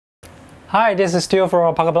Hi, this is Theo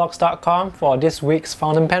from PocketBlocks.com. For this week's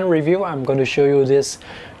fountain pen review, I'm going to show you this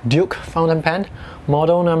Duke fountain pen,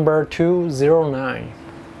 model number 209.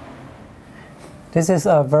 This is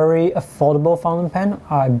a very affordable fountain pen.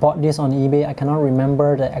 I bought this on eBay. I cannot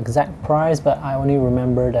remember the exact price, but I only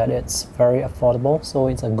remember that it's very affordable. So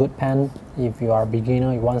it's a good pen. If you are a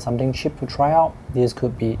beginner, you want something cheap to try out, this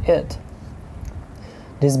could be it.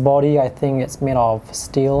 This body, I think it's made of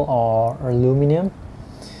steel or aluminum.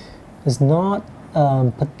 It's not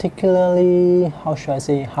particularly, how should I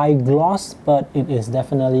say, high gloss, but it is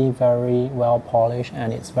definitely very well polished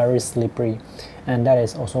and it's very slippery. And that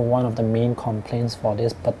is also one of the main complaints for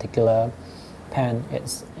this particular pen.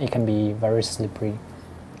 It can be very slippery,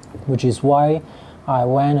 which is why I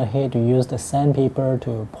went ahead to use the sandpaper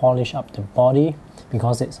to polish up the body.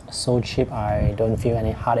 Because it's so cheap, I don't feel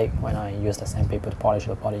any heartache when I use the sandpaper to polish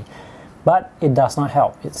the body. But it does not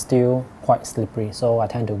help, it's still quite slippery, so I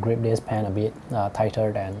tend to grip this pen a bit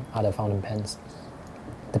tighter than other fountain pens.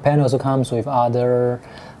 The pen also comes with other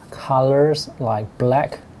colors like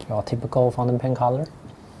black, your typical fountain pen color.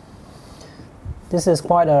 This is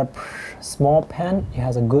quite a small pen, it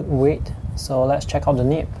has a good weight, so let's check out the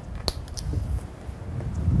nib.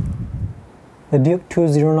 The Duke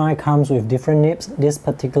 209 comes with different nibs. This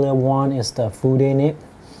particular one is the Fude Nib.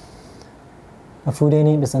 A Fude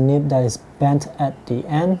Nib is a nib that is bent at the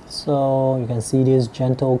end, so you can see this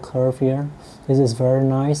gentle curve here. This is very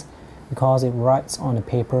nice because it writes on the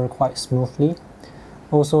paper quite smoothly.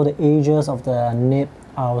 Also, the edges of the nib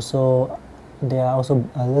are also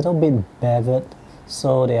a little bit beveled,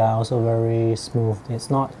 so they are also very smooth. It's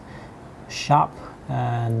not sharp,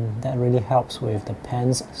 and that really helps with the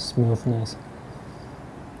pen's smoothness.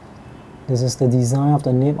 This is the design of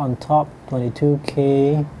the nib on top,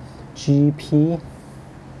 22K GP,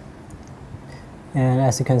 and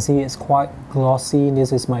as you can see, it's quite glossy.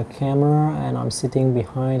 This is my camera and I'm sitting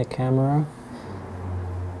behind the camera,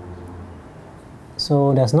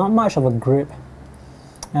 so there's not much of a grip,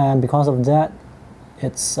 and because of that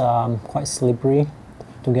it's quite slippery.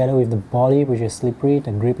 Together with the body, which is slippery,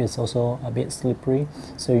 the grip is also a bit slippery,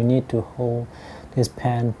 so you need to hold this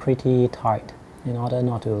pen pretty tight in order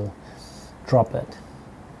not to drop it.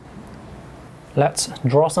 Let's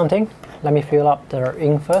draw something. Let me fill up the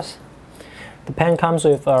ink first. The pen comes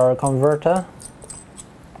with a converter.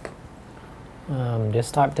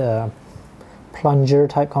 This type, the plunger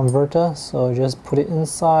type converter. So just put it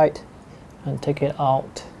inside and take it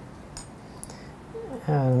out.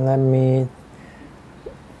 And let me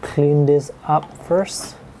clean this up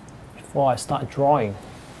first before I start drawing.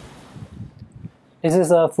 This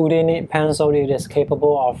is a Fude Nib pen, so it is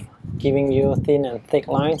capable of giving you thin and thick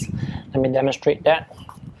lines. Let me demonstrate that.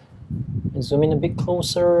 Zoom in a bit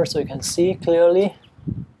closer so you can see clearly.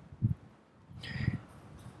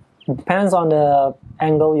 It depends on the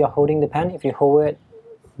angle you're holding the pen. If you hold it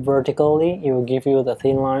vertically, it will give you the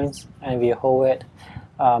thin lines, and if you hold it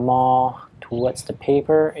more towards the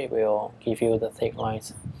paper, it will give you the thick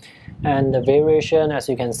lines. And the variation, as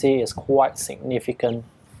you can see, is quite significant.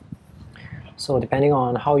 So depending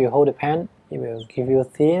on how you hold the pen, it will give you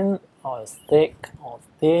thin or thick or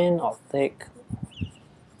thin or thick.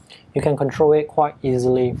 You can control it quite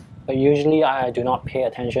easily, but usually I do not pay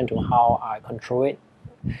attention to how I control it.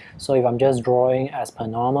 So if I'm just drawing as per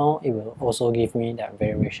normal, it will also give me that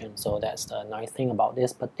variation. So that's the nice thing about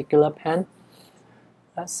this particular pen.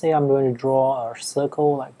 Let's say I'm going to draw a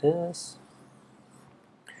circle like this.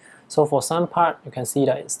 So for some part, you can see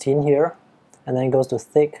that it's thin here, and then it goes to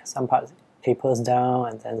thick. Some parts tapers down,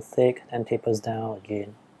 and then thick, then tapers down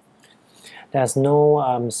again. There's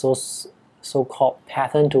no so-called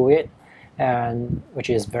pattern to it, and which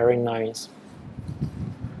is very nice.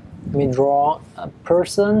 Let me draw a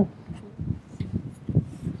person.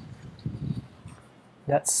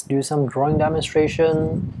 Let's do some drawing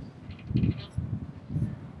demonstration.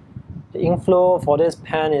 The ink flow for this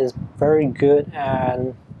pen is very good,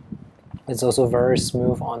 and it's also very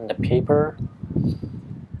smooth on the paper.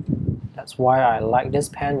 That's why I like this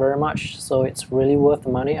pen very much, so it's really worth the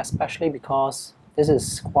money, especially because this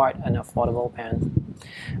is quite an affordable pen.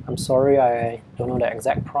 I'm sorry, I don't know the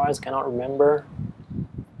exact price, cannot remember.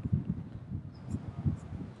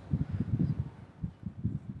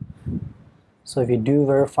 So if you do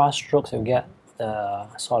very fast strokes, you get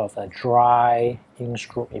the sort of a dry ink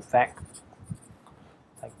stroke effect,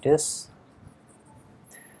 like this.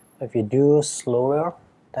 If you do slower,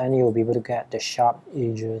 then you'll be able to get the sharp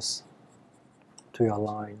edges to your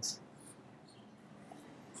lines.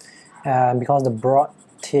 And because the broad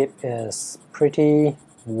tip is pretty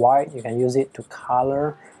wide, you can use it to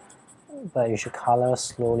color, but you should color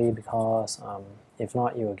slowly because If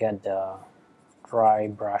not, you will get the dry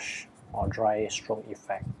brush or dry stroke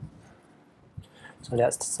effect. So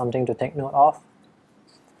that's something to take note of.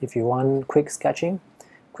 If you want quick sketching,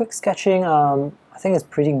 I think it's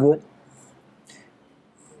pretty good.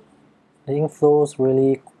 The ink flows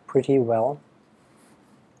really pretty well,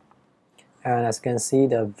 and as you can see,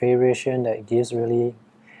 the variation that it gives really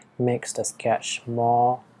makes the sketch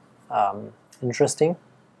more interesting.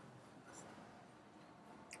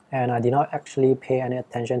 And I did not actually pay any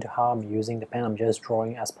attention to how I'm using the pen. I'm just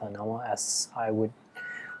drawing as per normal as I would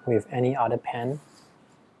with any other pen.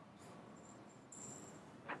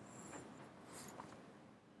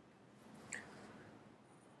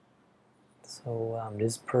 So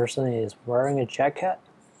this person is wearing a jacket.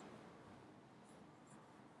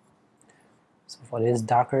 So for these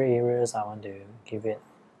darker areas, I want to give it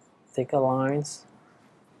thicker lines.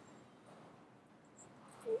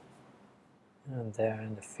 And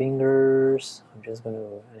then the fingers, I'm just going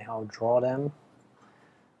to anyhow draw them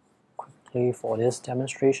quickly for this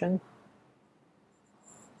demonstration.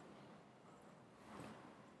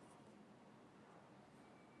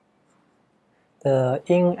 The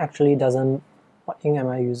ink actually doesn't. What ink am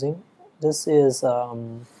I using? This is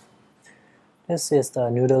the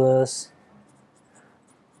Nautilus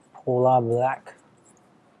Polar Black.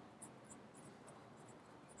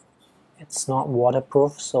 It's not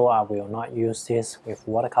waterproof, so I will not use this with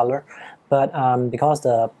watercolor. But because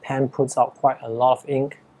the pen puts out quite a lot of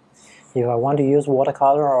ink, if I want to use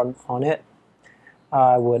watercolor on it,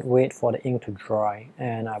 I would wait for the ink to dry,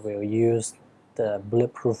 and I will use the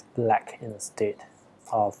bulletproof black instead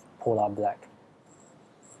of Polar Black.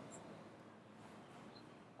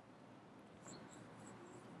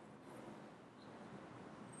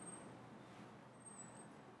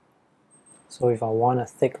 So if I want a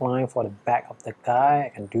thick line for the back of the guy, I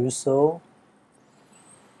can do so.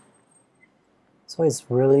 So it's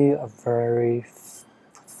really a very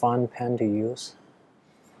fun pen to use.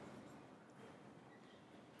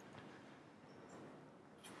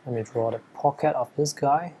 Let me draw the pocket of this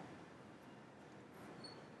guy.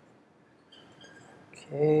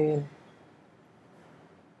 Okay.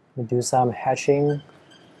 Let me do some hatching.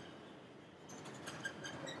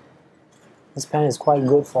 This pen is quite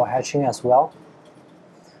good for hatching as well.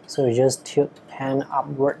 So you just tilt the pen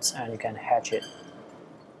upwards and you can hatch it.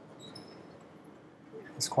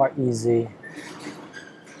 It's quite easy.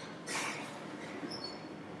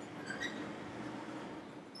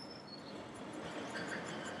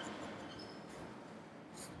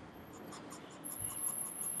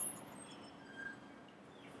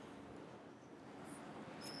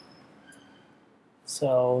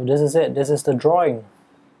 So this is it. This is the drawing.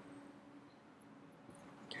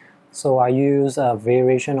 So I use a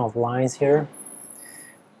variation of lines here.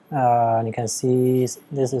 And you can see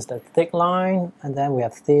this is the thick line, and then we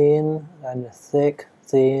have thin, and thick,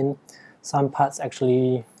 thin. Some parts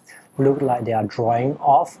actually look like they are drawing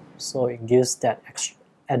off, so it gives that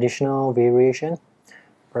additional variation.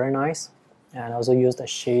 Very nice. And I also use the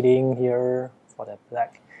shading here for the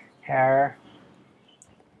black hair.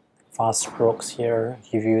 Fast strokes here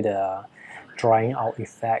give you the drawing out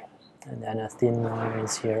effect, and then a thin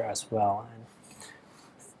lines here as well. And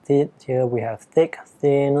thin, here we have thick,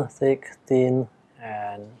 thin, thick, thin,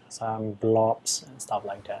 and some blobs and stuff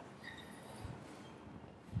like that.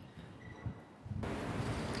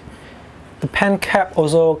 The pen cap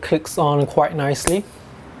also clicks on quite nicely.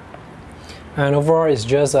 And overall, it's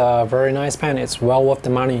just a very nice pen. It's well worth the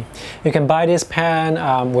money. You can buy this pen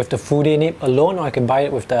with the Fude nib alone, or you can buy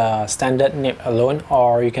it with the standard nib alone,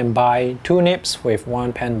 or you can buy 2 nibs with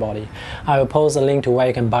 1 pen body. I will post a link to where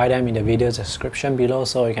you can buy them in the video description below,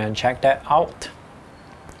 so you can check that out.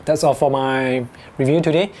 That's all for my review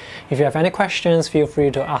today. If you have any questions, feel free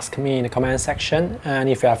to ask me in the comment section. And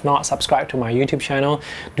if you have not subscribed to my YouTube channel,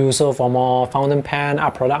 do so for more fountain pen,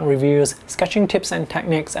 art product reviews, sketching tips and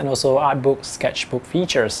techniques, and also art book, sketchbook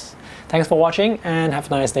features. Thanks for watching and have a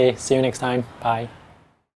nice day. See you next time. Bye.